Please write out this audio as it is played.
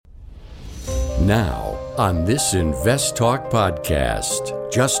Now, on this Invest Talk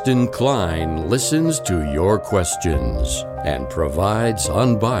podcast, Justin Klein listens to your questions and provides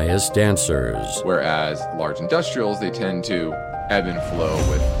unbiased answers. Whereas large industrials, they tend to ebb and flow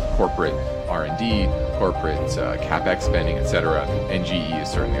with corporate R&D, corporate CapEx spending, etc. And GE is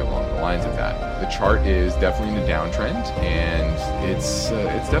certainly along the lines of that. The chart is definitely in a downtrend, and it's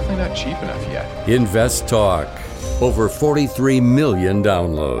definitely not cheap enough yet. Invest Talk. Over 43 million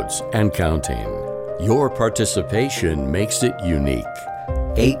downloads and counting. Your participation makes it unique.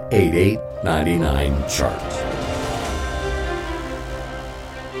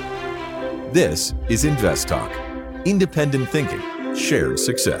 888-99-CHART. This is Invest Talk. Independent thinking, shared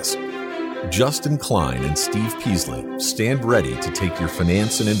success. Justin Klein and Steve Peasley stand ready to take your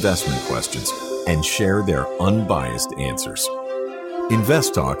finance and investment questions and share their unbiased answers.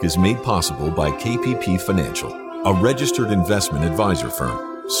 Invest Talk is made possible by KPP Financial, a registered investment advisor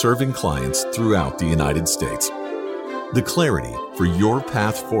firm serving clients throughout the United States. The clarity for your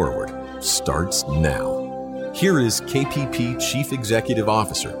path forward starts now. Here is KPP Chief Executive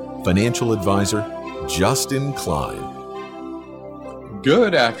Officer, Financial Advisor, Justin Klein.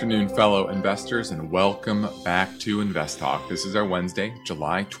 Good afternoon, fellow investors, and welcome back to Invest Talk. This is our Wednesday,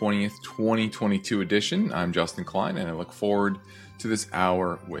 July 20th, 2022 edition. I'm Justin Klein, and I look forward to this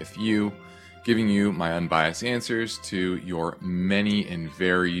hour with you, giving you my unbiased answers to your many and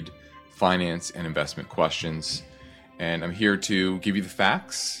varied finance and investment questions. And I'm here to give you the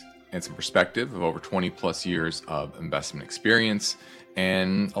facts and some perspective of over 20 plus years of investment experience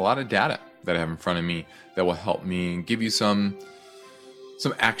and a lot of data that I have in front of me that will help me give you some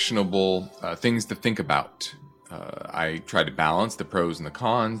actionable things to think about. I try to balance the pros and the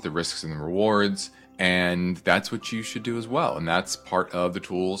cons, the risks and the rewards, and that's what you should do as well. And that's part of the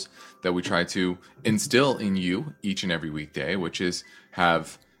tools that we try to instill in you each and every weekday, which is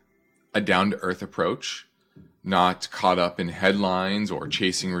have a down-to-earth approach, not caught up in headlines or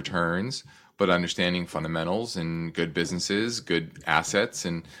chasing returns, but understanding fundamentals and good businesses, good assets,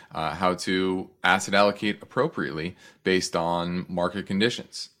 and how to asset allocate appropriately based on market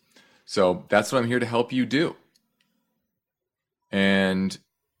conditions. So that's what I'm here to help you do. And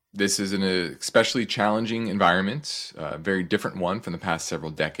this is an especially challenging environment, a very different one from the past several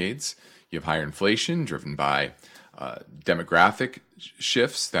decades. You have higher inflation driven by demographic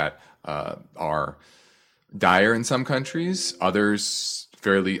shifts that are dire in some countries, others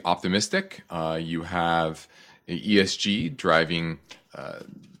fairly optimistic. You have ESG driving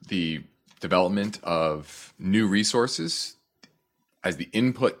the development of new resources as the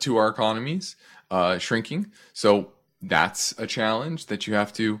input to our economies shrinking. So that's a challenge that you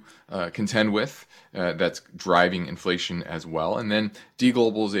have to contend with. That's driving inflation as well. And then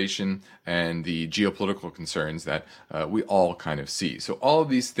deglobalization and the geopolitical concerns that we all kind of see. So all of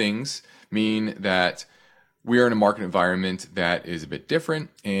these things mean that we are in a market environment that is a bit different,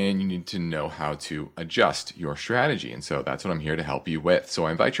 and you need to know how to adjust your strategy. And so that's what I'm here to help you with. So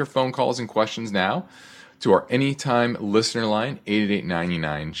I invite your phone calls and questions now to our anytime listener line,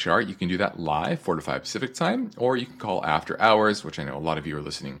 888-99-CHART. You can do that live, 4 to 5 Pacific time, or you can call after hours, which I know a lot of you are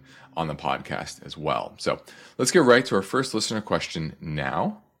listening on the podcast as well. So let's get right to our first listener question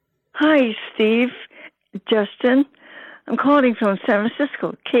now. Hi, Steve. Justin. I'm calling from San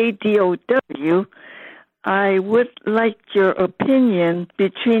Francisco, KDOW. I would like your opinion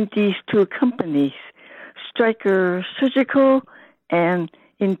between these two companies, Stryker Surgical and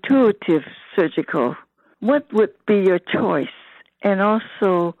Intuitive Surgical. What would be your choice? And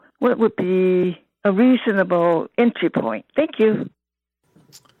also, what would be a reasonable entry point? Thank you.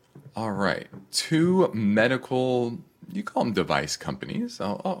 All right. Two medical, you call them device companies.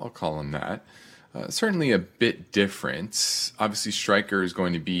 I'll call them that. Certainly a bit different. Obviously, Stryker is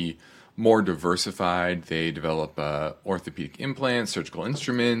going to be more diversified. They develop orthopedic implants, surgical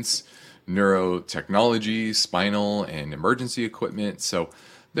instruments, neurotechnology, spinal and emergency equipment. So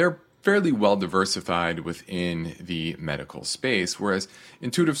they're fairly well diversified within the medical space, whereas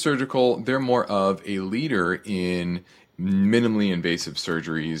Intuitive Surgical, they're more of a leader in minimally invasive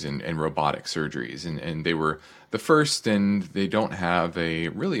surgeries and robotic surgeries. And they were the first, and they don't have a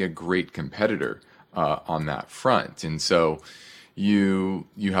great competitor on that front. And so you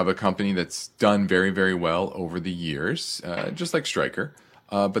have a company that's done very, very well over the years, just like Stryker,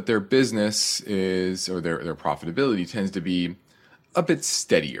 but their business their profitability tends to be a bit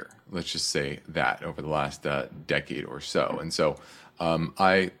steadier. Let's just say that over the last decade or so. And so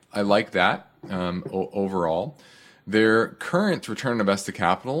I like that overall. Their current return on invested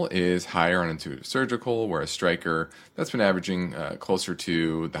capital is higher on Intuitive Surgical, whereas Stryker, that's been averaging closer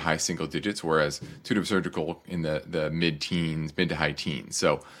to the high single digits, whereas Intuitive Surgical in the mid-teens, mid to high teens.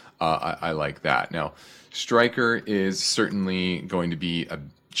 So I like that. Now, Stryker is certainly going to be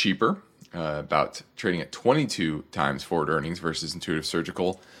cheaper, about trading at 22 times forward earnings versus Intuitive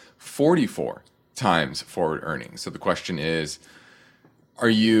Surgical 44 times forward earnings. So the question is, are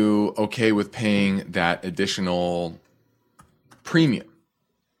you okay with paying that additional premium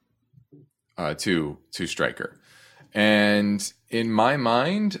to Stryker? And in my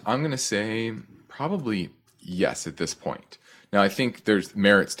mind, I'm going to say probably yes at this point. Now, I think there's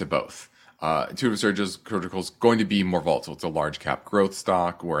merits to both. Intuitive Surgical is going to be more volatile. It's a large cap growth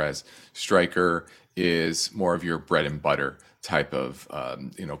stock, whereas Stryker is more of your bread and butter type of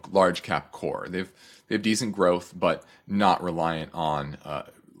large cap core. They have decent growth, but not reliant on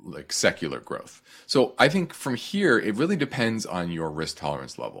like secular growth. So I think from here, it really depends on your risk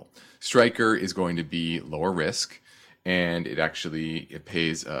tolerance level. Stryker is going to be lower risk, and it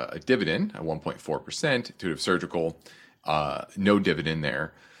pays a dividend at 1.4%. Intuitive Surgical, no dividend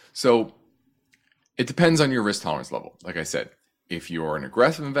there. So it depends on your risk tolerance level. Like I said, if you're an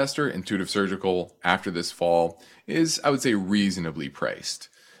aggressive investor, Intuitive Surgical after this fall is, I would say, reasonably priced.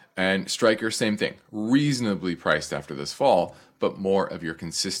 And Stryker, same thing, reasonably priced after this fall, but more of your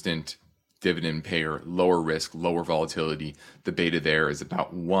consistent dividend payer, lower risk, lower volatility. The beta there is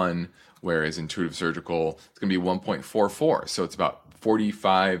about 1, whereas Intuitive Surgical, it's going to be 1.44. So it's about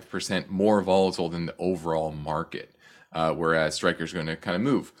 45% more volatile than the overall market, whereas Stryker is going to kind of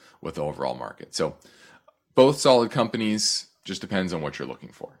move with the overall market. So both solid companies, just depends on what you're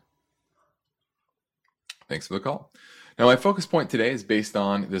looking for. Thanks for the call. Now, my focus point today is based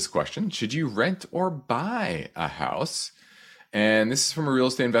on this question: should you rent or buy a house? And this is from a real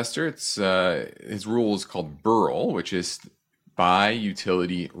estate investor. It's his rule is called BURL, which is buy,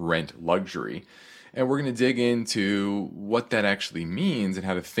 utility, rent, luxury. And we're going to dig into what that actually means and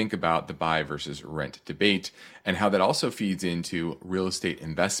how to think about the buy versus rent debate, and how that also feeds into real estate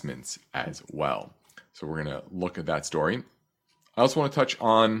investments as well. So we're going to look at that story. I also want to touch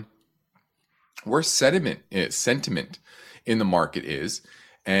on where sentiment in the market is,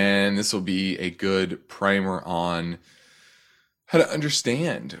 and this will be a good primer on how to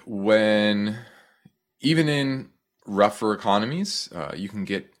understand when, even in rougher economies, you can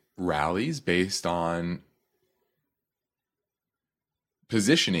get rallies based on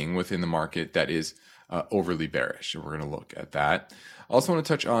positioning within the market that is overly bearish. And we're going to look at that. I also want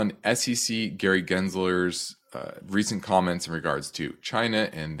to touch on SEC Gary Gensler's recent comments in regards to China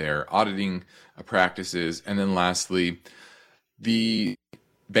and their auditing practices. And then lastly, the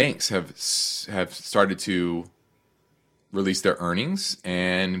banks have started to release their earnings,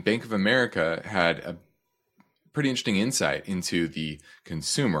 and Bank of America had a pretty interesting insight into the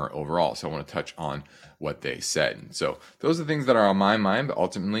consumer overall. So I want to touch on what they said. So those are the things that are on my mind, but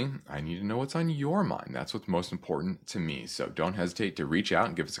ultimately I need to know what's on your mind. That's what's most important to me. So don't hesitate to reach out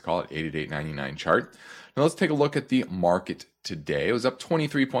and give us a call at 888-99-CHART. Now let's take a look at the market today. It was up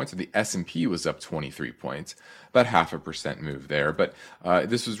 23 points, and the S&P was up 23 points, about 0.5% move there. But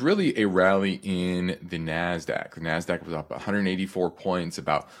this was really a rally in the NASDAQ. The NASDAQ was up 184 points,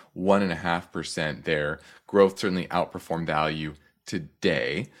 about 1.5% there. Growth certainly outperformed value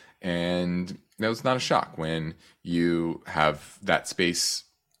today, and that was not a shock when you have that space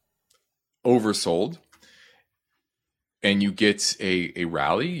oversold and you get a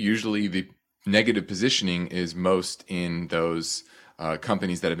rally. Usually the negative positioning is most in those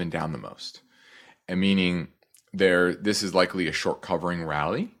companies that have been down the most, and meaning this is likely a short covering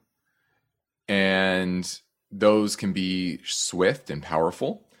rally, and those can be swift and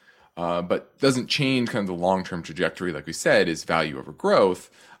powerful, but doesn't change kind of the long-term trajectory. Like we said, is value over growth,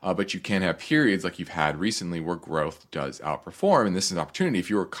 but you can have periods like you've had recently where growth does outperform, and this is an opportunity. If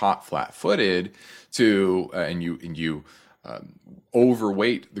you were caught flat-footed and you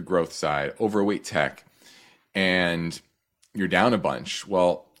overweight the growth side, overweight tech, and you're down a bunch,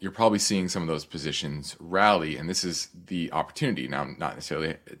 well, you're probably seeing some of those positions rally, and this is the opportunity. Now, not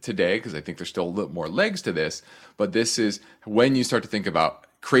necessarily today, because I think there's still a little more legs to this, but this is when you start to think about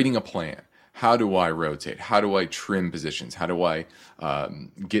creating a plan. How do I rotate? How do I trim positions? How do I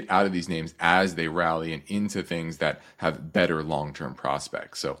get out of these names as they rally and into things that have better long-term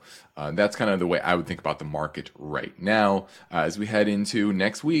prospects? So that's kind of the way I would think about the market right now. As we head into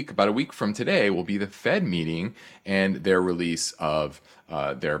next week, about a week from today, will be the Fed meeting and their release of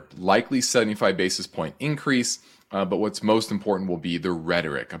their likely 75 basis point increase. But what's most important will be the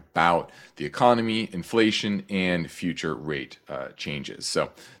rhetoric about the economy, inflation, and future rate changes.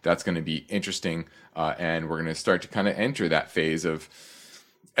 So that's going to be interesting. And we're going to start to kind of enter that phase of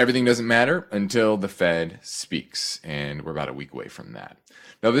everything doesn't matter until the Fed speaks. And we're about a week away from that.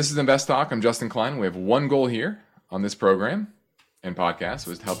 Now, this is Invest Talk. I'm Justin Klein. We have one goal here on this program, and podcast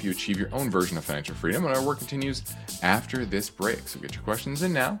was to help you achieve your own version of financial freedom, and our work continues after this break. So get your questions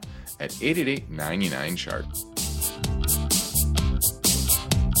in now at 888-99-CHART.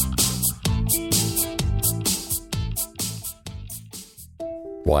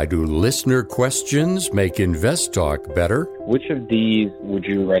 Why do listener questions make Invest Talk better? Which of these would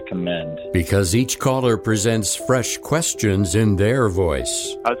you recommend? Because each caller presents fresh questions in their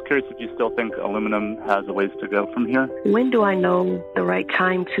voice. I was curious if you still think aluminum has a ways to go from here. When do I know the right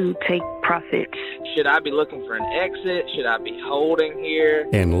time to take profits? Should I be looking for an exit? Should I be holding here?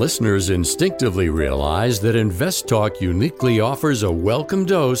 And listeners instinctively realize that Invest Talk uniquely offers a welcome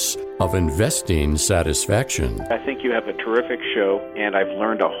dose of investing satisfaction. I think you have a terrific show, and I've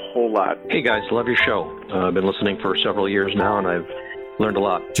learned a whole lot. Hey guys, love your show. I've been listening for several years now, and I've learned a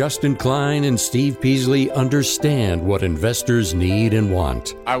lot. Justin Klein and Steve Peasley understand what investors need and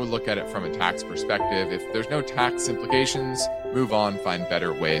want. I would look at it from a tax perspective. If there's no tax implications, move on, find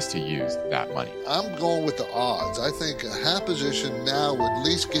better ways to use that money. I'm going with the odds. I think a half position now would at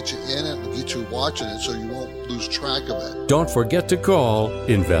least get you in it and get you watching it so you won't lose track of it. Don't forget to call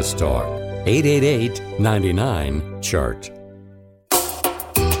Invest Talk, 888-99-CHART.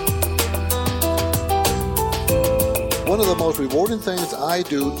 One of the most rewarding things I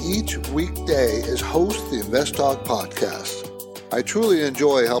do each weekday is host the Invest Talk podcast. I truly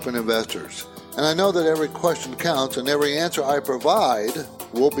enjoy helping investors, and I know that every question counts and every answer I provide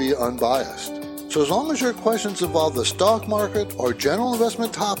will be unbiased. So as long as your questions involve the stock market or general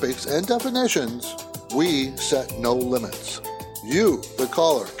investment topics and definitions, we set no limits. You, the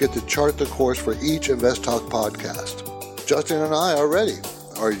caller, get to chart the course for each Invest Talk podcast. Justin and I are ready.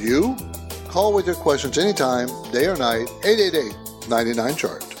 Are you? Call with your questions anytime, day or night,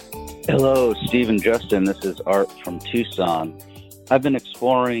 888-99-CHART. Hello, Steve and Justin. This is Art from Tucson. I've been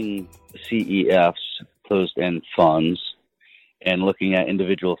exploring CEFs, closed-end funds, and looking at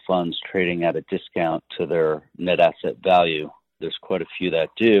individual funds trading at a discount to their net asset value. There's quite a few that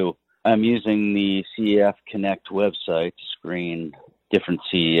do. I'm using the CEF Connect website to screen different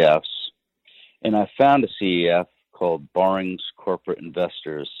CEFs, and I found a CEF called Barings Corporate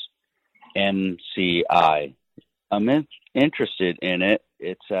Investors, NCI. I'm interested in it.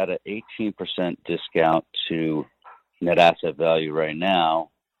 It's at an 18% discount to net asset value right now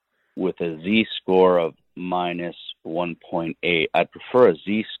with a Z-score of minus 1.8. I'd prefer a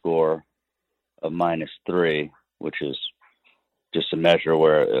Z-score of minus 3, which is just a measure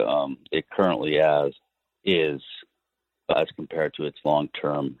where it currently is as compared to its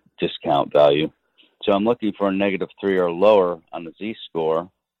long-term discount value. So I'm looking for a negative 3 or lower on the Z-score.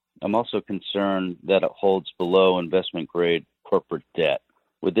 I'm also concerned that it holds below investment-grade corporate debt.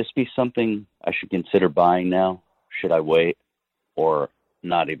 Would this be something I should consider buying now? Should I wait or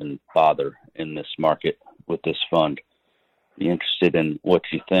not even bother in this market with this fund? Be interested in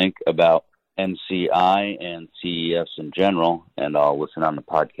what you think about NCI and CEFs in general, and I'll listen on the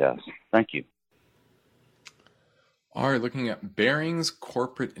podcast. Thank you. All right, looking at Barings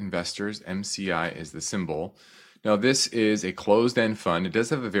Corporate Investors, MCI is the symbol. Now, this is a closed-end fund. It does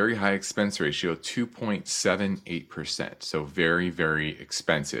have a very high expense ratio, 2.78%, so very, very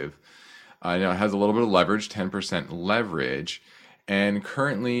expensive. Now, it has a little bit of leverage, 10% leverage, and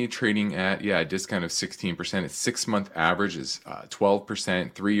currently trading at, a discount of 16%. Its 6-month average is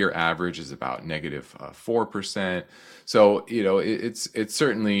 12%. 3-year average is about negative 4%. So, it's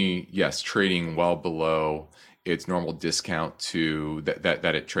certainly, yes, trading well below its normal discount to that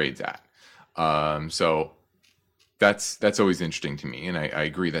it trades at. So that's always interesting to me, and I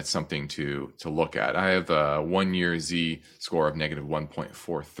agree that's something to look at. I have a 1-year Z score of negative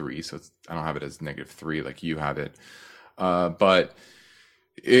 1.43, so I don't have it as negative 3 like you have it, but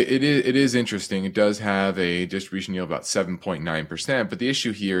it is interesting. It does have a distribution yield of about 7.9%, but the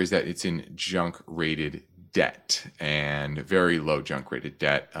issue here is that it's in junk-rated debt, and very low junk-rated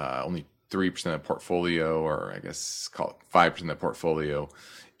debt. Only 3% of the portfolio, or I guess call it 5% of the portfolio,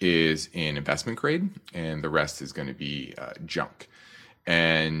 is in investment grade, and the rest is going to be junk.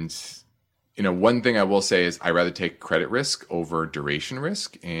 And one thing I will say is I rather take credit risk over duration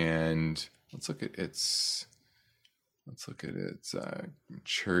risk. And let's look at its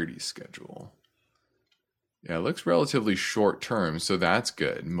maturity schedule. Yeah, it looks relatively short term, so that's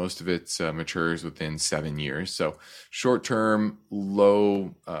good. Most of it matures within 7 years, so short term,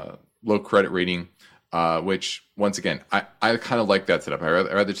 low credit rating. Which, once again, I kind of like that setup. I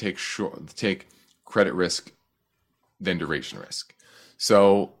rather take credit risk than duration risk.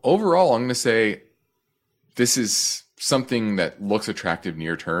 So overall, I'm going to say this is something that looks attractive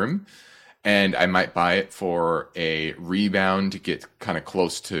near term, and I might buy it for a rebound to get kind of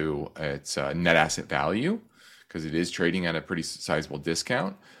close to its net asset value, because it is trading at a pretty sizable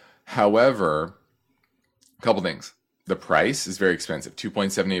discount. However, a couple things. The price is very expensive,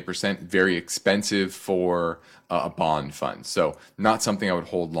 2.78%, very expensive for a bond fund. So not something I would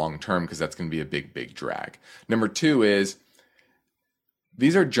hold long term because that's going to be a big, big drag. Number two is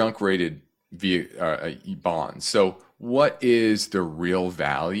these are junk rated bonds. So what is the real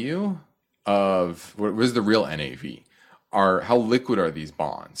value of, what is the real NAV? How liquid are these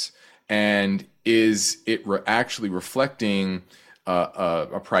bonds? And is it actually reflecting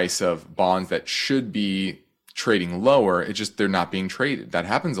a price of bonds that should be trading lower? It's just they're not being traded. That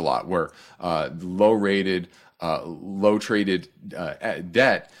happens a lot where low traded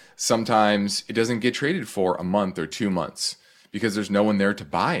debt, sometimes it doesn't get traded for a month or 2 months because there's no one there to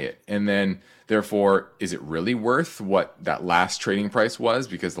buy it. And then therefore, is it really worth what that last trading price was?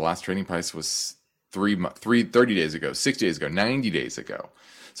 Because the last trading price was 30 days ago, 60 days ago, 90 days ago.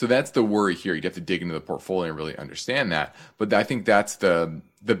 So that's the worry here. You'd have to dig into the portfolio and really understand that. But I think that's those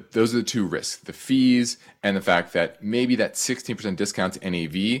are the two risks, the fees and the fact that maybe that 16% discount to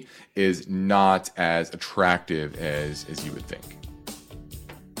NAV is not as attractive as you would think.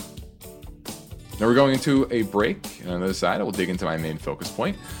 Now we're going into a break. And on the other side, I will dig into my main focus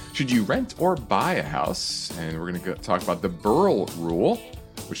point. Should you rent or buy a house? And we're going to talk about the Burrell Rule,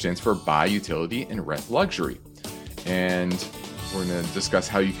 which stands for buy utility and rent luxury. And we're going to discuss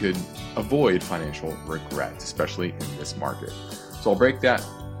how you could avoid financial regret, especially in this market. So I'll break that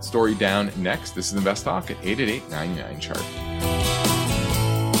story down next. This is Invest Talk at 888-99-CHART.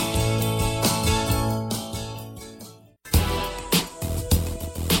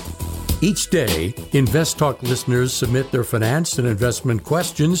 Each day, Invest Talk listeners submit their finance and investment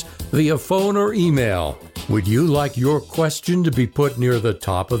questions via phone or email. Would you like your question to be put near the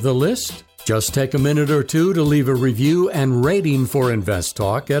top of the list? Just take a minute or two to leave a review and rating for Invest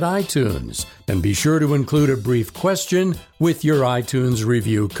Talk at iTunes. And be sure to include a brief question with your iTunes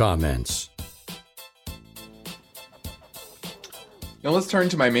review comments. Now let's turn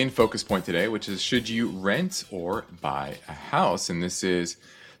to my main focus point today, which is should you rent or buy a house? And this is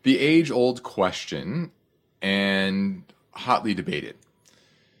the age-old question and hotly debated.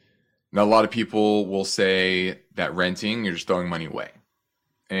 Now, a lot of people will say that renting, you're just throwing money away.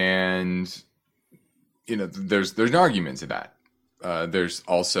 And, there's an argument to that. There's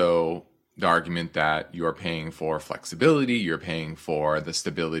also the argument that you're paying for flexibility, you're paying for the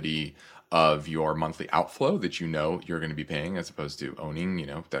stability of your monthly outflow that you're going to be paying, as opposed to owning,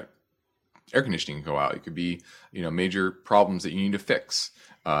 that air conditioning can go out. It could be, major problems that you need to fix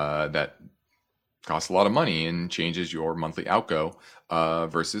that cost a lot of money and changes your monthly outgo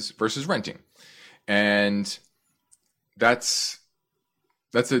versus renting. And that's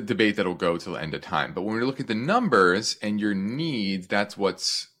a debate that'll go till the end of time. But when we look at the numbers and your needs, that's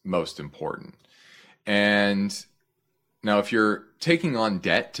what's most important. And now if you're taking on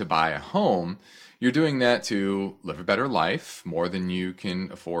debt to buy a home, you're doing that to live a better life, more than you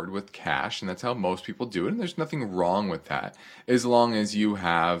can afford with cash. And that's how most people do it. And there's nothing wrong with that, as long as you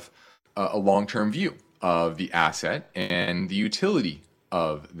have a long-term view of the asset and the utility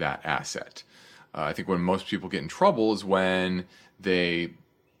of that asset. I think when most people get in trouble is when they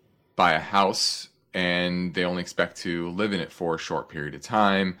buy a house and they only expect to live in it for a short period of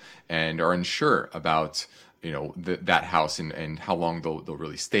time and are unsure about that house and how long they'll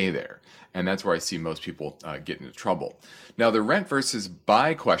really stay there. And that's where I see most people get into trouble. Now, the rent versus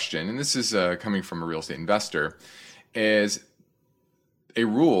buy question, and this is coming from a real estate investor, is a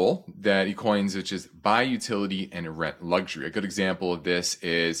rule that he coins, which is buy utility and rent luxury. A good example of this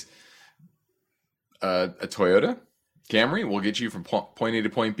is a Toyota Camry will get you from point A to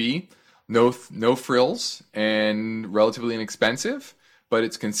point B, no frills and relatively inexpensive, but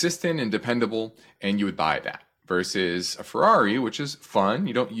it's consistent and dependable, and you would buy that. Versus a Ferrari, which is fun,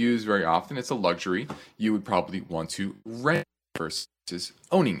 you don't use very often, it's a luxury, you would probably want to rent versus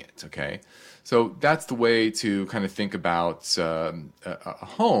owning it, okay? So that's the way to kind of think about a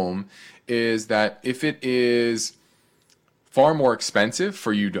home, is that if it is far more expensive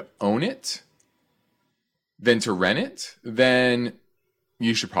for you to own it than to rent it, then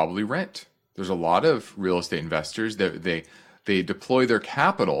you should probably rent. There's a lot of real estate investors that they deploy their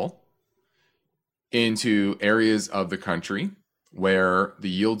capital into areas of the country where the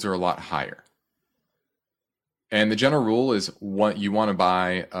yields are a lot higher. And the general rule is you want to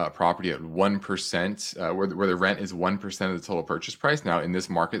buy a property at 1%, where the rent is 1% of the total purchase price. Now, in this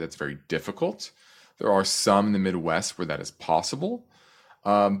market, that's very difficult. There are some in the Midwest where that is possible,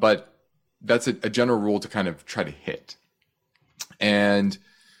 but that's a general rule to kind of try to hit. And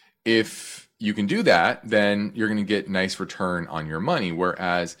if you can do that, then you're going to get nice return on your money.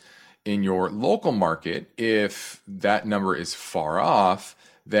 Whereas in your local market, if that number is far off,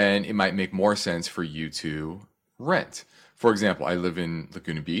 then it might make more sense for you to rent. For example, I live in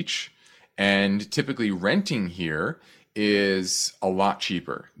Laguna Beach, and typically renting here is a lot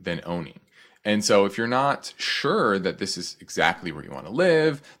cheaper than owning. And so if you're not sure that this is exactly where you want to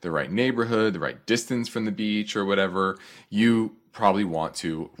live, the right neighborhood, the right distance from the beach or whatever, you probably want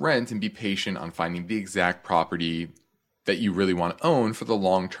to rent and be patient on finding the exact property that you really want to own for the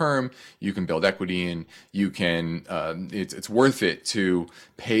long term. You can build equity, and you can, it's worth it to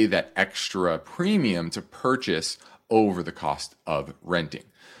pay that extra premium to purchase over the cost of renting.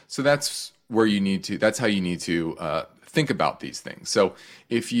 So that's how you need to think about these things. So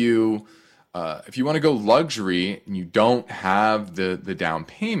if you want to go luxury and you don't have the down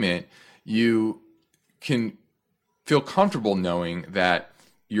payment, you can feel comfortable knowing that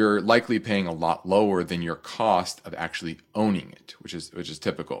you're likely paying a lot lower than your cost of actually owning it, which is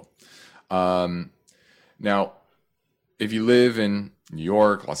typical. Now, if you live in New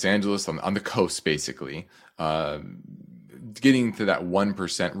York, Los Angeles, on the coast, basically, getting to that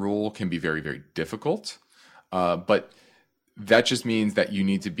 1% rule can be very, very difficult. But that just means that you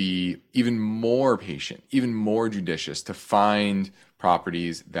need to be even more patient, even more judicious to find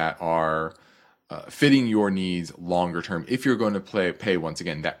properties that are fitting your needs longer term if you're going to pay, once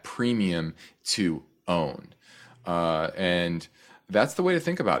again, that premium to own. And that's the way to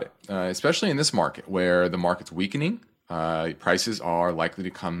think about it, especially in this market where the market's weakening. Prices are likely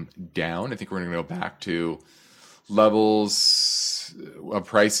to come down. I think we're going to go back to levels of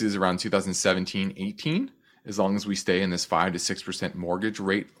prices around 2017-18, as long as we stay in this 5 to 6% mortgage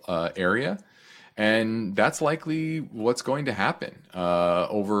rate area. And that's likely what's going to happen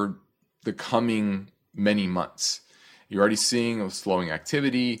over the coming many months. You're already seeing a slowing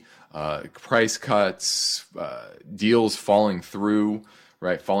activity, price cuts, deals falling through,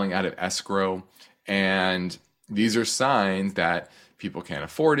 right, falling out of escrow. And these are signs that people can't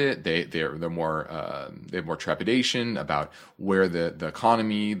afford it. They have more trepidation about where the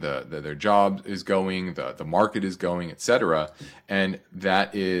economy, their job is going, the market is going, etc. And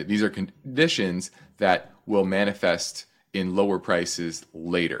these are conditions that will manifest in lower prices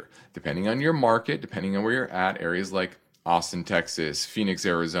later, depending on your market, depending on where you're at. Areas like Austin, Texas, Phoenix,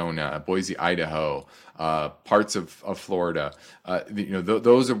 Arizona, Boise, Idaho, parts of Florida,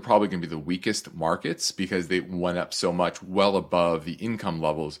 those are probably going to be the weakest markets because they went up so much, well above the income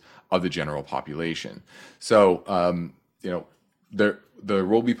levels of the general population. So, there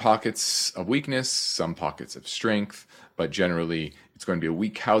will be pockets of weakness, some pockets of strength, but generally it's going to be a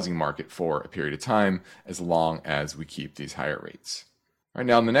weak housing market for a period of time as long as we keep these higher rates. All right,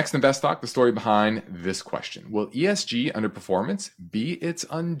 now in the next Invest Talk, the story behind this question: will ESG underperformance be its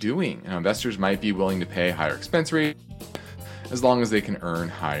undoing? Now, investors might be willing to pay higher expense rates as long as they can earn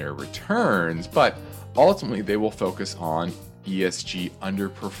higher returns, but ultimately they will focus on ESG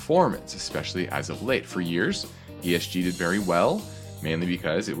underperformance, especially as of late. For years, ESG did very well, mainly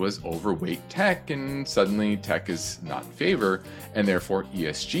because it was overweight tech, and suddenly tech is not in favor, and therefore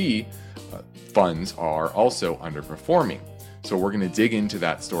ESG funds are also underperforming. So we're going to dig into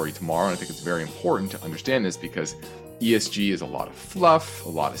that story tomorrow, and I think it's very important to understand this because ESG is a lot of fluff, a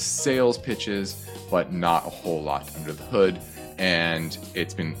lot of sales pitches, but not a whole lot under the hood, and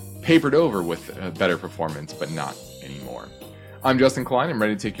it's been papered over with better performance, but not anymore. I'm Justin Klein. I'm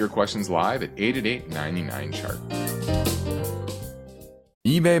ready to take your questions live at 888-99-CHART.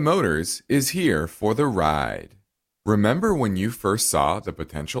 eBay Motors is here for the ride. Remember when you first saw the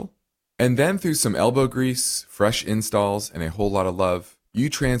potential? And then through some elbow grease, fresh installs, and a whole lot of love, you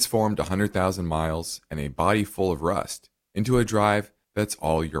transformed 100,000 miles and a body full of rust into a drive that's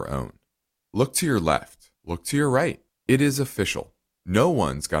all your own. Look to your left. Look to your right. It is official. No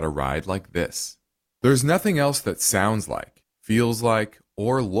one's got a ride like this. There's nothing else that sounds like, feels like,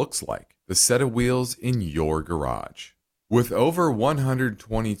 or looks like the set of wheels in your garage. With over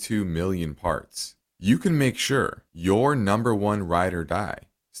 122 million parts, you can make sure your number one ride or die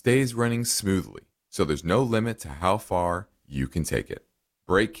stays running smoothly, so there's no limit to how far you can take it.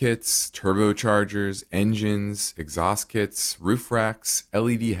 Brake kits, turbochargers, engines, exhaust kits, roof racks,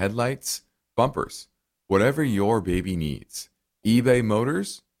 LED headlights, bumpers, whatever your baby needs, eBay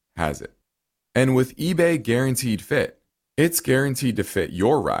Motors has it. And with eBay Guaranteed Fit, it's guaranteed to fit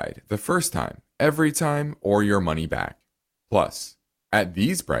your ride the first time, every time, or your money back. Plus, at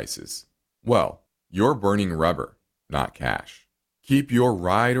these prices, well, you're burning rubber, not cash. Keep your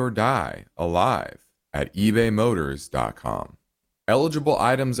ride or die alive at ebaymotors.com. Eligible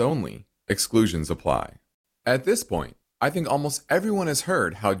items only. Exclusions apply. At this point, I think almost everyone has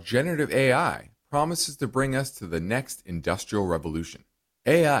heard how generative AI promises to bring us to the next industrial revolution.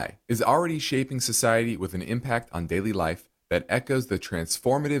 AI is already shaping society with an impact on daily life that echoes the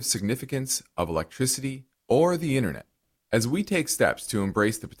transformative significance of electricity or the internet. As we take steps to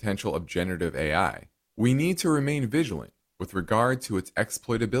embrace the potential of generative AI, we need to remain vigilant with regard to its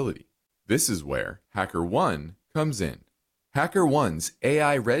exploitability. This is where HackerOne comes in. HackerOne's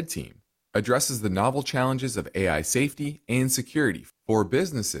AI Red Team addresses the novel challenges of AI safety and security for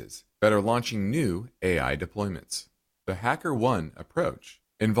businesses that are launching new AI deployments. The HackerOne approach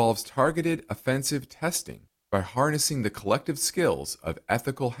involves targeted offensive testing by harnessing the collective skills of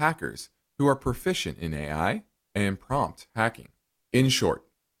ethical hackers who are proficient in AI and prompt hacking. In short,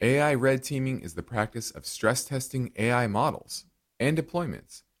 AI red teaming is the practice of stress testing AI models and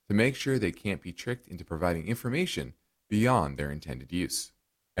deployments to make sure they can't be tricked into providing information beyond their intended use,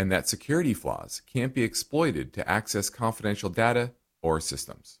 and that security flaws can't be exploited to access confidential data or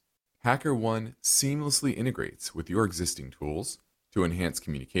systems. HackerOne seamlessly integrates with your existing tools to enhance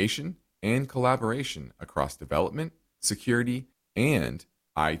communication and collaboration across development, security, and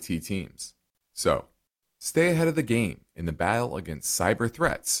IT teams. So, stay ahead of the game in the battle against cyber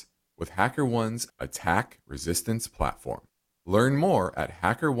threats with HackerOne's attack resistance platform. Learn more at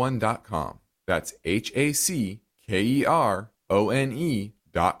hackerone.com. That's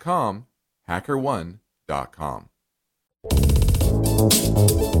HackerOne.com, hackerone.com.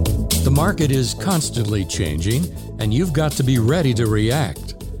 The market is constantly changing, and you've got to be ready to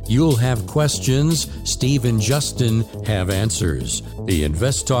react. You'll have questions. Steve and Justin have answers. The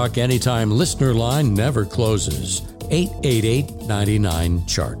Invest Talk Anytime listener line never closes.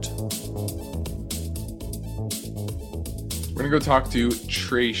 888-99-CHART. We're going to go talk to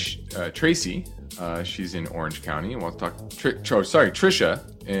Tracy. She's in Orange County and wants to talk. Trisha,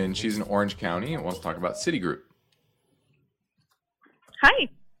 and she's in Orange County and wants to talk about Citigroup. Hi.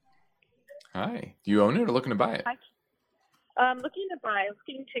 Hi. Do you own it or looking to buy it? Looking to buy.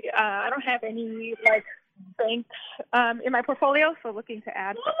 I don't have any banks in my portfolio, so looking to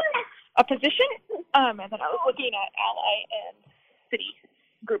add a position. And then I was looking at Ally and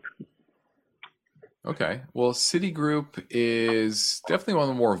Citigroup. Okay. Well, Citigroup is definitely one of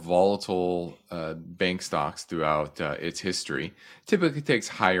the more volatile bank stocks throughout its history. Typically takes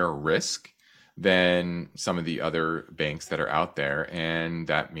higher risk than some of the other banks that are out there, and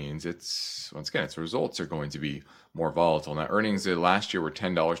that means its results are going to be more volatile. Now, earnings last year were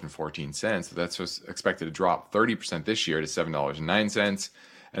 $10.14, so that's expected to drop 30% this year to $7.09,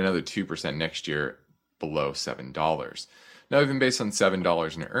 and another 2% next year below $7. Now, even based on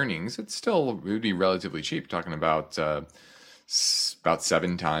 $7 in earnings, it would be relatively cheap. Talking about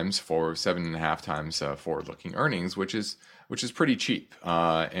 7.5 times forward-looking earnings, which is pretty cheap.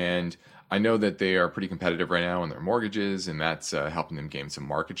 And I know that they are pretty competitive right now in their mortgages, and that's helping them gain some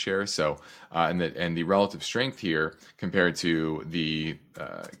market share. So, and the relative strength here compared to the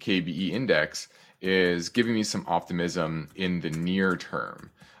KBE index is giving me some optimism in the near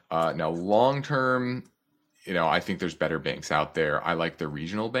term. Now, long term, I think there's better banks out there. I like the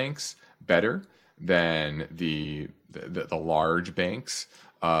regional banks better than the large banks.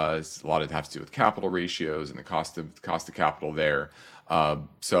 A lot of it has to do with capital ratios and the cost of capital there.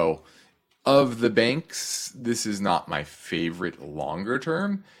 So of the banks, this is not my favorite longer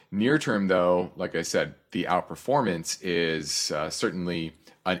term. Near term, though, like I said, the outperformance is certainly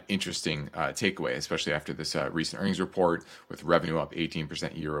an interesting takeaway, especially after this recent earnings report with revenue up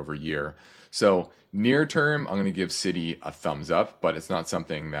 18% year over year. So near term, I'm going to give Citi a thumbs up, but it's not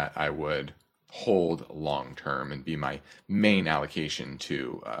something that I would hold long term and be my main allocation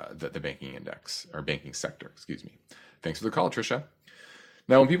to the banking index or banking sector. Excuse me. Thanks for the call, Trisha.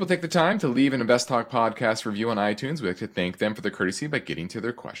 Now, when people take the time to leave an Invest Talk podcast review on iTunes, we like to thank them for their courtesy by getting to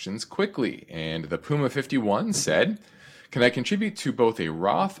their questions quickly. And the Puma 51 said, can I contribute to both a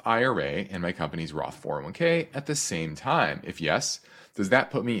Roth IRA and my company's Roth 401k at the same time? If yes, does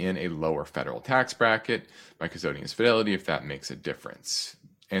that put me in a lower federal tax bracket? My custodian is Fidelity, if that makes a difference.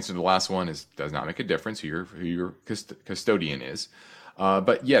 Answer to the last one is does not make a difference who your custodian is.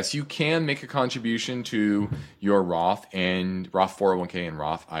 But yes, you can make a contribution to your Roth 401k and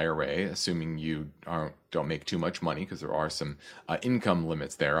Roth IRA, assuming you don't make too much money, because there are some income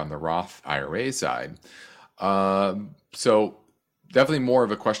limits there on the Roth IRA side. So definitely more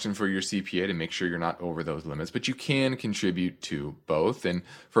of a question for your CPA to make sure you're not over those limits, but you can contribute to both. And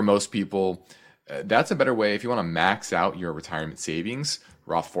for most people, that's a better way. If you want to max out your retirement savings,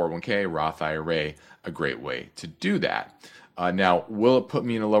 Roth 401k, Roth IRA, a great way to do that. Now, will it put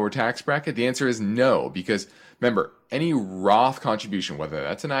me in a lower tax bracket? The answer is no, because remember, any Roth contribution, whether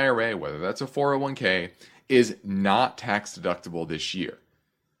that's an IRA, whether that's a 401k, is not tax deductible this year.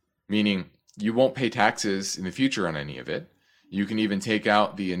 Meaning you won't pay taxes in the future on any of it. You can even take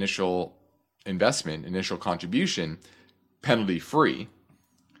out the initial investment, initial contribution, penalty free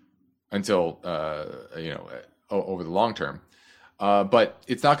until over the long term. But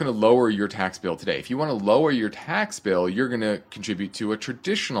it's not going to lower your tax bill today. If you want to lower your tax bill, you're going to contribute to a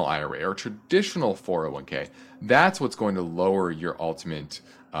traditional IRA or traditional 401k. That's what's going to lower your ultimate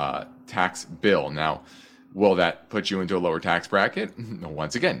tax bill. Now, will that put you into a lower tax bracket?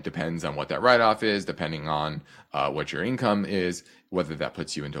 Once again, depends on what that write-off is, depending on what your income is, whether that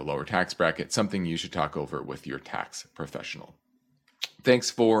puts you into a lower tax bracket, something you should talk over with your tax professional. Thanks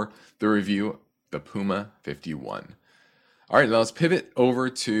for the review, the Puma 51. All right, now let's pivot over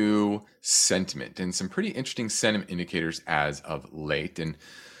to sentiment and some pretty interesting sentiment indicators as of late. And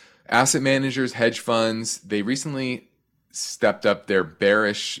asset managers, hedge funds, they recently stepped up their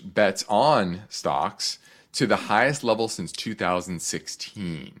bearish bets on stocks to the highest level since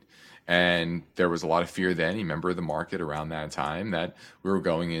 2016. And there was a lot of fear then, you remember the market around that time, that we were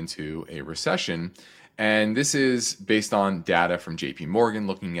going into a recession. And this is based on data from JP Morgan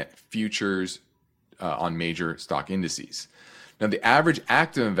looking at futures on major stock indices. Now, the average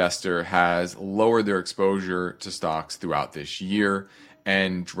active investor has lowered their exposure to stocks throughout this year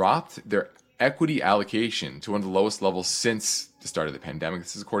and dropped their equity allocation to one of the lowest levels since the start of the pandemic.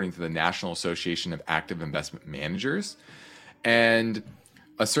 This is according to the National Association of Active Investment Managers. And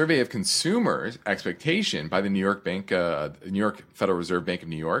a survey of consumers' expectation by the New York Federal Reserve Bank of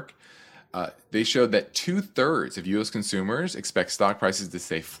New York, they showed that 2/3 of U.S. consumers expect stock prices to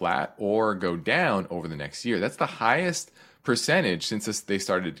stay flat or go down over the next year. That's the highest percentage since they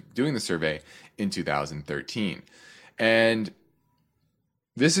started doing the survey in 2013. And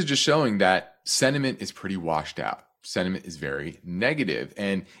this is just showing that sentiment is pretty washed out. Sentiment is very negative.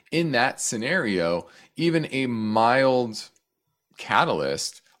 And in that scenario, even a mild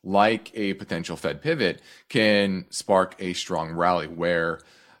catalyst like a potential Fed pivot can spark a strong rally where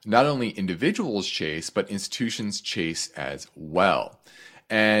not only individuals chase, but institutions chase as well.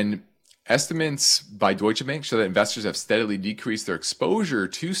 And estimates by Deutsche Bank show that investors have steadily decreased their exposure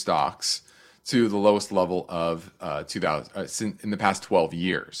to stocks to the lowest level of in the past 12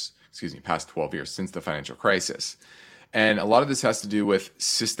 years. Past 12 years since the financial crisis. And a lot of this has to do with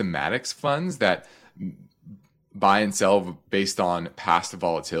systematics funds that buy and sell based on past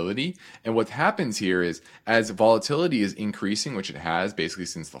volatility. And what happens here is as volatility is increasing, which it has basically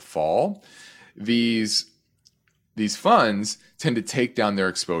since the fall, these funds tend to take down their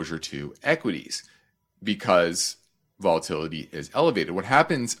exposure to equities because volatility is elevated. What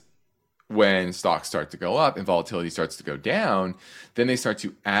happens when stocks start to go up and volatility starts to go down, then they start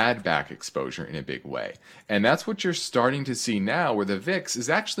to add back exposure in a big way. And that's what you're starting to see now, where the VIX has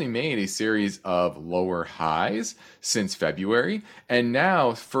actually made a series of lower highs since February. And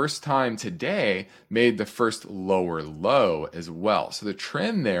now, first time today, made the first lower low as well. So the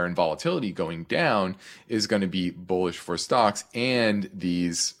trend there in volatility going down is going to be bullish for stocks and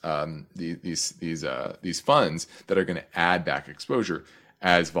these funds that are going to add back exposure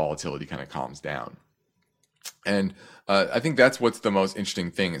as volatility kind of calms down. And I think that's what's the most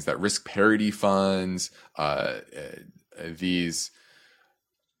interesting thing is that risk parity funds, these,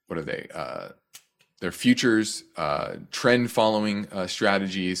 what are they? They're futures, trend following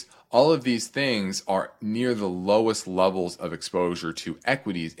strategies. All of these things are near the lowest levels of exposure to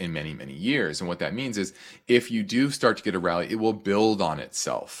equities in many, many years. And what that means is if you do start to get a rally, it will build on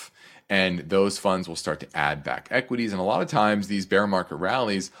itself. And those funds will start to add back equities. And a lot of times these bear market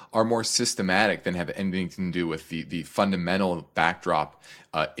rallies are more systematic than have anything to do with the fundamental backdrop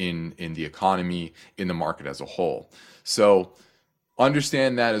in the economy, in the market as a whole. So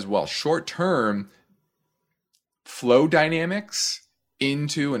understand that as well. Short term flow dynamics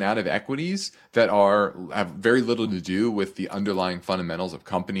into and out of equities that have very little to do with the underlying fundamentals of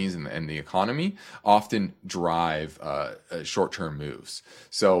companies and the economy often drive short-term moves.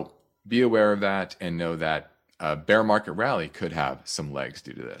 So be aware of that and know that a bear market rally could have some legs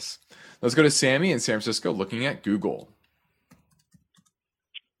due to this. Let's go to Sammy in San Francisco looking at Google.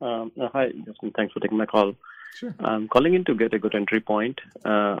 Hi, Justin. Thanks for taking my call. Sure. I'm calling in to get a good entry point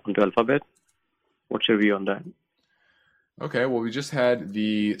onto Alphabet. What's your view on that? Okay, well, we just had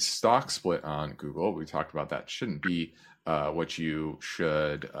the stock split on Google. We talked about that. Shouldn't be what you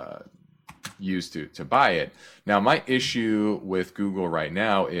should use to buy it. Now, my issue with Google right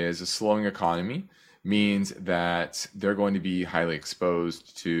now is a slowing economy means that they're going to be highly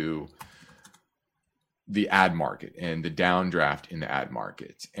exposed to the ad market and the downdraft in the ad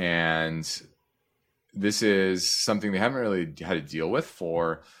market. And this is something they haven't really had to deal with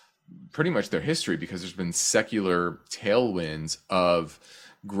for pretty much their history because there's been secular tailwinds of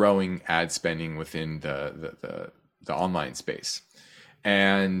growing ad spending within the online space.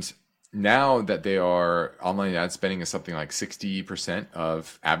 And now that they are, online ad spending is something like 60%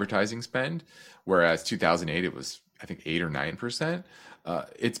 of advertising spend, whereas 2008 it was, I think, 8 or 9%.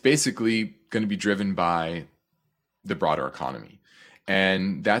 It's basically going to be driven by the broader economy.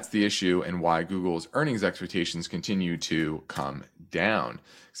 And that's the issue, and why Google's earnings expectations continue to come down.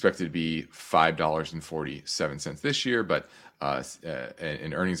 Expected to be $5.47 this year, but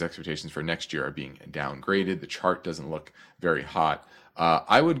and earnings expectations for next year are being downgraded. The chart doesn't look very hot.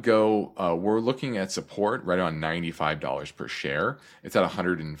 I would go, we're looking at support right on $95 per share. It's at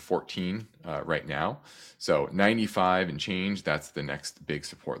 114 right now. So 95 and change, that's the next big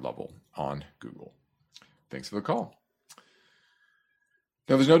support level on Google. Thanks for the call.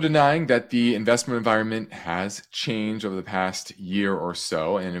 Now, there's no denying that the investment environment has changed over the past year or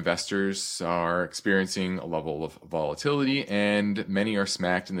so, and investors are experiencing a level of volatility, and many are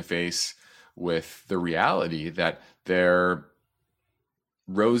smacked in the face with the reality that their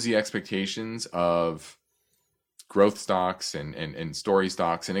rosy expectations of growth stocks and story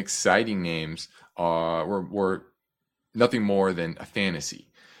stocks and exciting names were nothing more than a fantasy.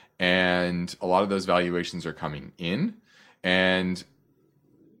 And a lot of those valuations are coming in, and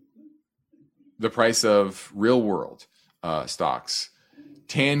the price of real world stocks,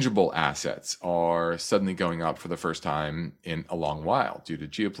 tangible assets, are suddenly going up for the first time in a long while due to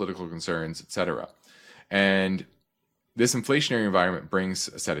geopolitical concerns, etc. And this inflationary environment brings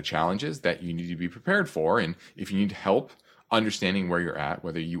a set of challenges that you need to be prepared for. And if you need help understanding where you're at,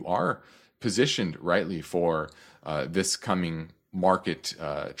 whether you are positioned rightly for this coming market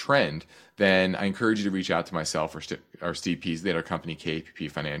trend, then I encourage you to reach out to myself or Steve Peasley at our company KPP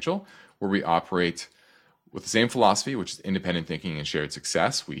Financial, where we operate with the same philosophy, which is independent thinking and shared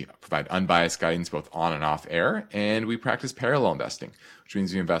success. We provide unbiased guidance both on and off air, and we practice parallel investing, which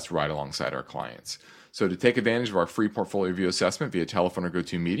means we invest right alongside our clients. So to take advantage of our free portfolio review assessment via telephone or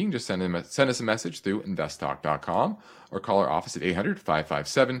GoToMeeting, just send us a message through investtalk.com or call our office at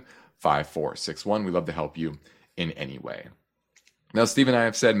 800-557-5461. We'd love to help you in any way. Now, Steve and I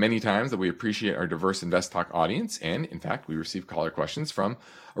have said many times that we appreciate our diverse Invest Talk audience, and in fact, we receive caller questions from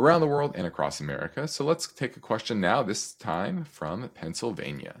around the world and across America. So let's take a question now, this time from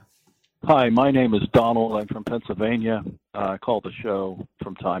Pennsylvania. Hi, my name is Donald. I'm from Pennsylvania. I call the show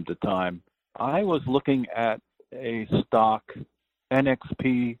from time to time. I was looking at a stock,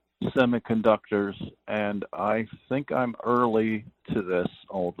 NXP Semiconductors, and I think I'm early to this,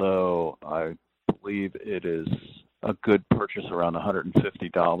 although I believe it is a good purchase around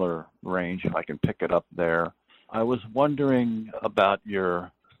 $150 range if I can pick it up there. I was wondering about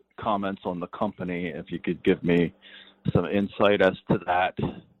your comments on the company, if you could give me some insight as to that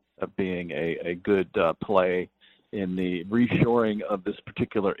being a good play in the reshoring of this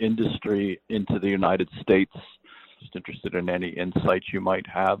particular industry into the United States. Just interested in any insights you might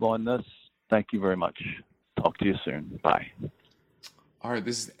have on this. Thank you very much. Talk to you soon. Bye. All right,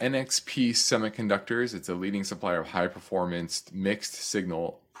 this is NXP Semiconductors. It's a leading supplier of high-performance mixed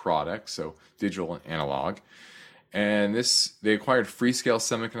signal products, so digital and analog. And they acquired Freescale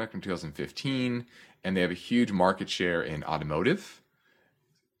Semiconductor in 2015, and they have a huge market share in automotive.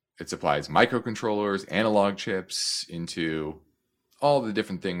 It supplies microcontrollers, analog chips into all the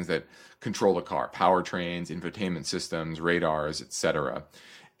different things that control a car, powertrains, infotainment systems, radars, etc.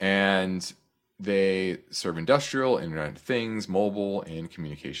 And they serve industrial, Internet of Things, mobile, and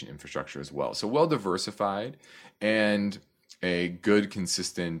communication infrastructure as well. So well diversified and a good,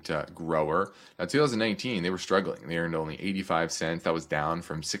 consistent grower. Now, 2019, they were struggling. They earned only 85 cents. That was down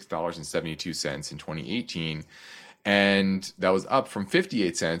from $6.72 in 2018. And that was up from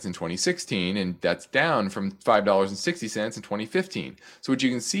 58 cents in 2016, and that's down from $5.60 in 2015. So what you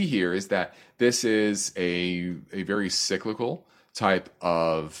can see here is that this is a very cyclical type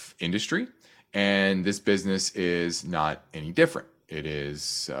of industry, and this business is not any different. It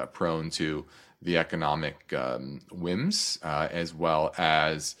is prone to the economic whims as well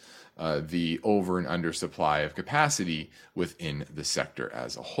as the over and under supply of capacity within the sector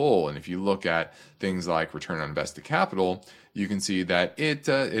as a whole. And if you look at things like return on invested capital, you can see that it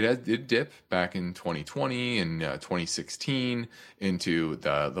did dip back in 2020 and 2016 into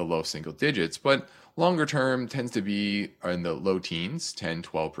the low single digits, but longer term tends to be in the low teens, 10,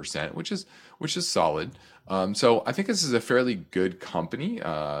 12%, which is solid. So I think this is a fairly good company.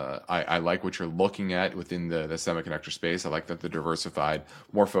 I like what you're looking at within the semiconductor space. I like that they're diversified,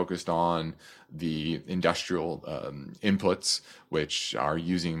 more focused on the industrial inputs, which are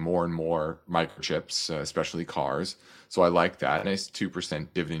using more and more microchips, especially cars. So I like that. Nice 2%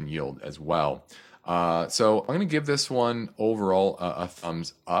 dividend yield as well. So I'm going to give this one overall a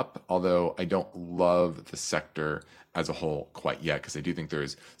thumbs up, although I don't love the sector as a whole quite yet, because I do think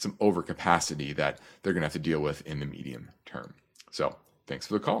there's some overcapacity that they're going to have to deal with in the medium term. So thanks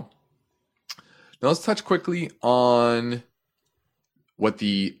for the call. Now let's touch quickly on what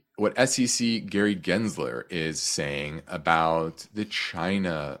SEC Gary Gensler is saying about the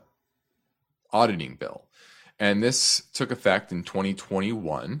China auditing bill. And this took effect in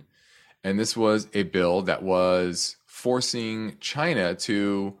 2021. And this was a bill that was forcing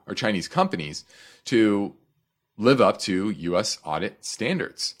Chinese companies to live up to U.S. audit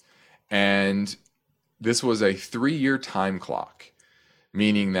standards. And this was a 3-year time clock,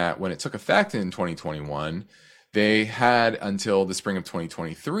 meaning that when it took effect in 2021, they had until the spring of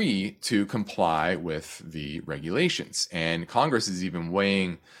 2023 to comply with the regulations. And Congress is even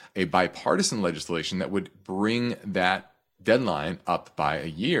weighing a bipartisan legislation that would bring that deadline up by a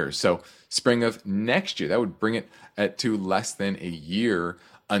year. So spring of next year, that would bring it to less than a year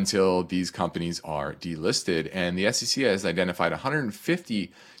until these companies are delisted. And the SEC has identified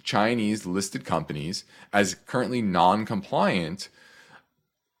 150 Chinese listed companies as currently non-compliant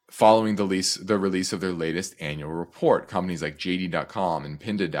following the release of their latest annual report. Companies like JD.com and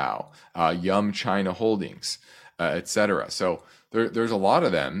Pinduoduo, Yum China Holdings, etc. So there's a lot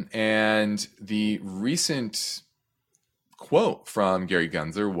of them. And the recent quote from Gary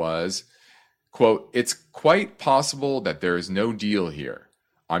Gensler was, quote, "It's quite possible that there is no deal here.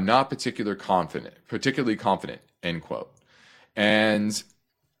 I'm not particularly confident, end quote." And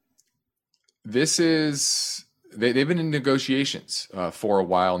this is, they've been in negotiations for a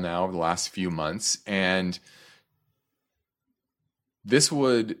while now, over the last few months, and this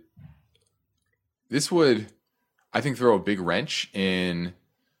would, I think, throw a big wrench in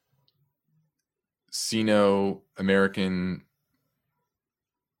Sino-American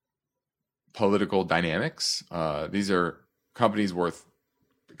political dynamics. These are companies worth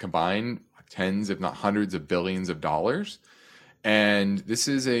combined tens, if not hundreds of billions of dollars. And this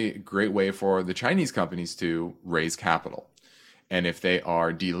is a great way for the Chinese companies to raise capital. And if they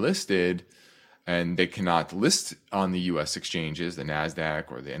are delisted and they cannot list on the US exchanges, the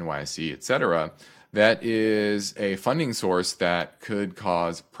NASDAQ or the NYSE, etc., that is a funding source that could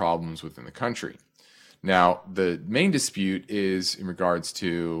cause problems within the country. Now, the main dispute is in regards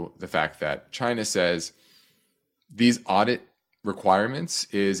to the fact that China says these audit requirements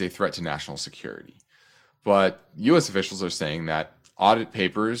is a threat to national security. But U.S. officials are saying that audit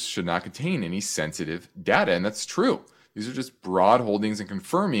papers should not contain any sensitive data, and that's true. These are just broad holdings and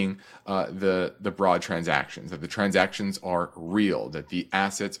confirming the broad transactions, that the transactions are real, that the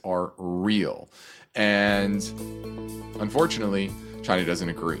assets are real. And unfortunately, China doesn't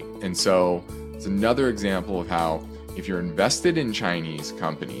agree. And so it's another example of how if you're invested in Chinese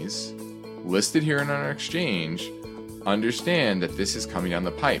companies listed here on our exchange, understand that this is coming down the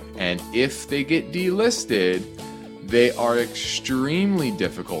pipe. And if they get delisted, they are extremely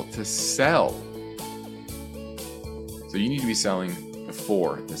difficult to sell. So you need to be selling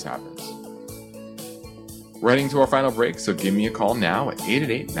before this happens. We're heading to our final break, so give me a call now at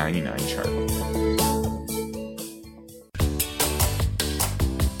 888-99-CHART.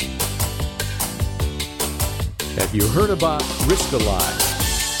 Have you heard about Riskalyze?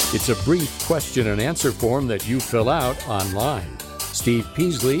 It's a brief question and answer form that you fill out online. Steve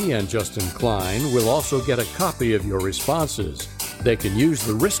Peasley and Justin Klein will also get a copy of your responses. They can use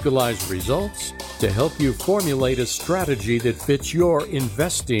the Riskalyze results to help you formulate a strategy that fits your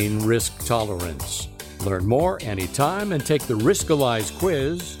investing risk tolerance. Learn more anytime and take the Riskalyze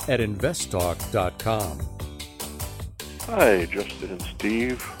quiz at investtalk.com. Hi, Justin and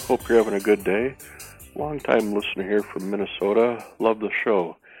Steve. Hope you're having a good day. Long-time listener here from Minnesota. Love the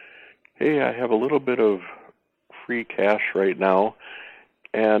show. Hey, I have a little bit of free cash right now,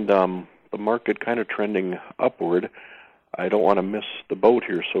 and the market kind of trending upward. I don't want to miss the boat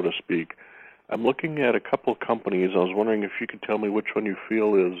here, so to speak. I'm looking at a couple companies. I was wondering if you could tell me which one you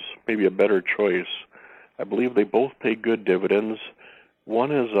feel is maybe a better choice. I believe they both pay good dividends.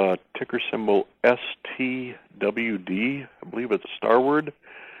 One is a ticker symbol STWD. I believe it's Starward.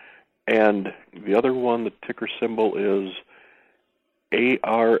 And the other one, the ticker symbol is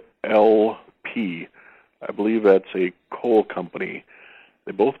ARLP. I believe that's a coal company.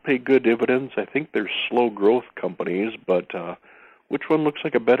 They both pay good dividends. I think they're slow growth companies, but which one looks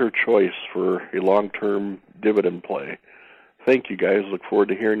like a better choice for a long-term dividend play? Thank you, guys. Look forward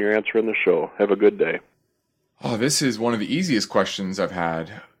to hearing your answer on the show. Have a good day. Oh, this is one of the easiest questions I've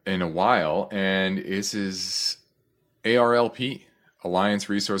had in a while, and this is ARLP, Alliance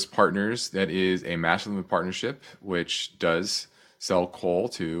Resource Partners. That is a master limited partnership, which does sell coal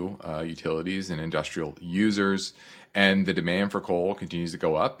to utilities and industrial users. And the demand for coal continues to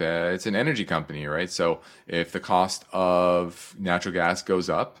go up. It's an energy company, right? So if the cost of natural gas goes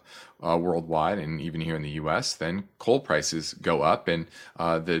up worldwide and even here in the U.S., then coal prices go up. And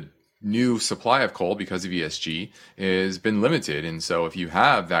the new supply of coal, because of ESG, has been limited. And so if you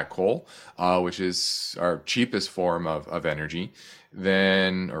have that coal, which is our cheapest form of energy,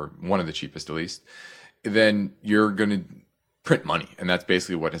 then, or one of the cheapest at least, then you're going to print money. And that's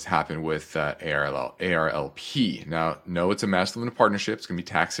basically what has happened with ARLP. Now, no, it's a master limited partnership. It's going to be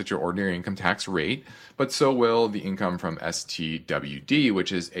taxed at your ordinary income tax rate, but so will the income from STWD,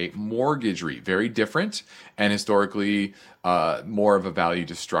 which is a mortgage REIT. Very different and historically more of a value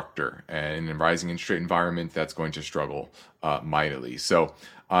destructor. And in a rising interest rate environment, that's going to struggle mightily. So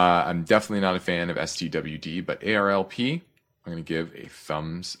I'm definitely not a fan of STWD, but ARLP, I'm going to give a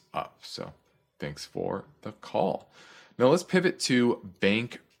thumbs up. So thanks for the call. Now let's pivot to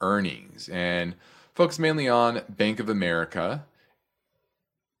bank earnings and focus mainly on Bank of America.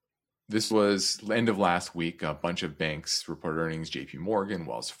 This was end of last week. A bunch of banks reported earnings: JP Morgan,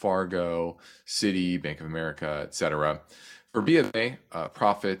 Wells Fargo, Citi, Bank of America, etc. For BofA,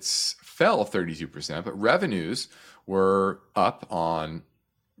 profits fell 32%, but revenues were up on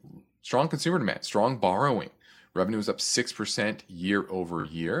strong consumer demand, strong borrowing. Revenue was up 6% year over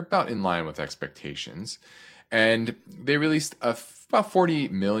year, about in line with expectations. And they released about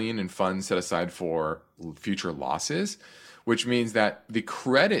 $40 million in funds set aside for future losses, which means that the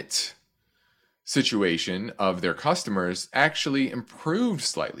credit situation of their customers actually improved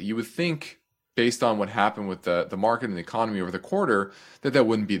slightly. You would think, based on what happened with the market and the economy over the quarter, that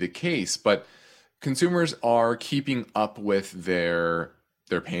wouldn't be the case. But consumers are keeping up with their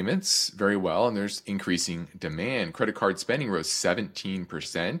payments very well, and there's increasing demand. Credit card spending rose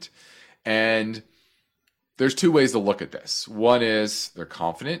 17%. And there's two ways to look at this. One is they're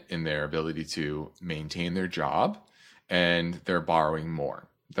confident in their ability to maintain their job and they're borrowing more.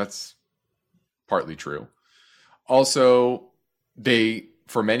 That's partly true. Also,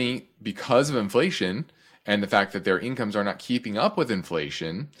 for many, because of inflation and the fact that their incomes are not keeping up with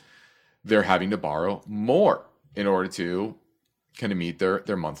inflation, they're having to borrow more in order to kind of meet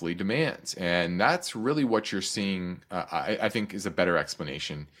their monthly demands. And that's really what you're seeing, I think, is a better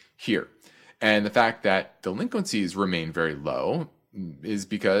explanation here. And the fact that delinquencies remain very low is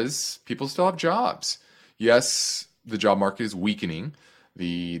because people still have jobs. Yes, the job market is weakening.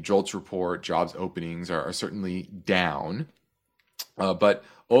 The JOLTS report, jobs openings are certainly down. But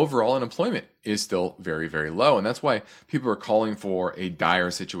overall unemployment is still very, very low. And that's why people are calling for a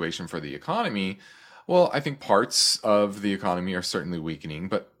dire situation for the economy. Well, I think parts of the economy are certainly weakening,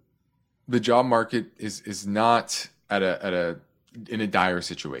 but the job market is not in a dire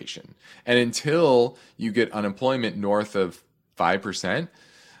situation. And until you get unemployment north of 5%,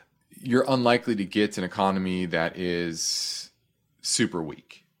 you're unlikely to get an economy that is super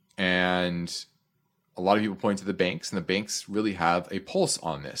weak. And a lot of people point to the banks, and the banks really have a pulse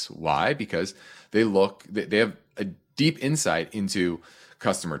on this. Why? Because they have a deep insight into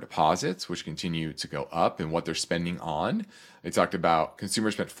customer deposits, which continue to go up, and what they're spending on. They talked about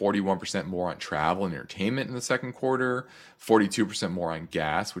consumers spent 41% more on travel and entertainment in the second quarter, 42% more on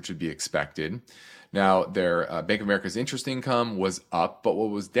gas, which would be expected. Now, their Bank of America's interest income was up, but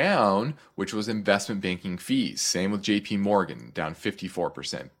what was down, which was investment banking fees. Same with JP Morgan, down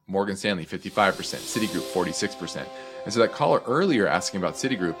 54%. Morgan Stanley, 55%. Citigroup, 46%. And so that caller earlier asking about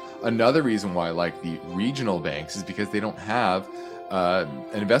Citigroup, another reason why I like the regional banks is because they don't have an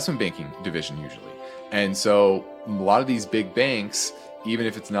investment banking division usually. And so a lot of these big banks, even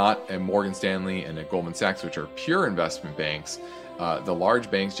if it's not a Morgan Stanley and a Goldman Sachs, which are pure investment banks, the large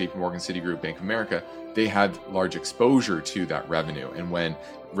banks, JP Morgan, Citigroup, Bank of America, they have large exposure to that revenue. And when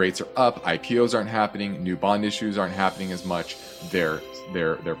rates are up, IPOs aren't happening, new bond issues aren't happening as much, their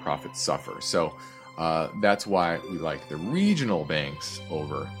profits suffer. So that's why we like the regional banks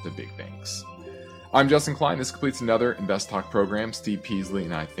over the big banks. I'm Justin Klein. This completes another Invest Talk program. Steve Peasley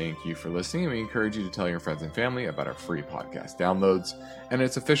and I thank you for listening, and we encourage you to tell your friends and family about our free podcast downloads. And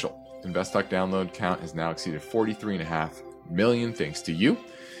it's official. Invest Talk download count has now exceeded 43.5 million thanks to you.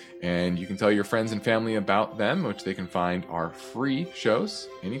 And you can tell your friends and family about them, which they can find our free shows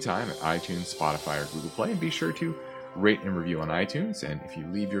anytime at iTunes, Spotify, or Google Play. And be sure to rate and review on iTunes. And if you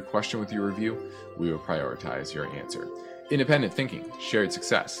leave your question with your review, we will prioritize your answer. Independent thinking, shared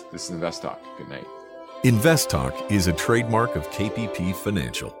success. This is Invest Talk. Good night. Invest Talk is a trademark of KPP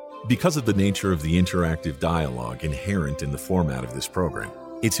Financial. Because of the nature of the interactive dialogue inherent in the format of this program,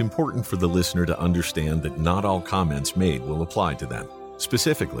 it's important for the listener to understand that not all comments made will apply to them.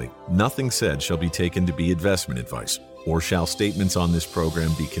 Specifically, nothing said shall be taken to be investment advice. or shall statements on this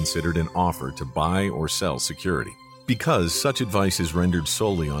program be considered an offer to buy or sell security. Because such advice is rendered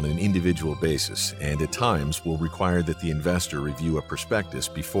solely on an individual basis and at times will require that the investor review a prospectus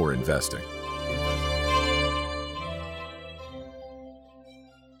before investing.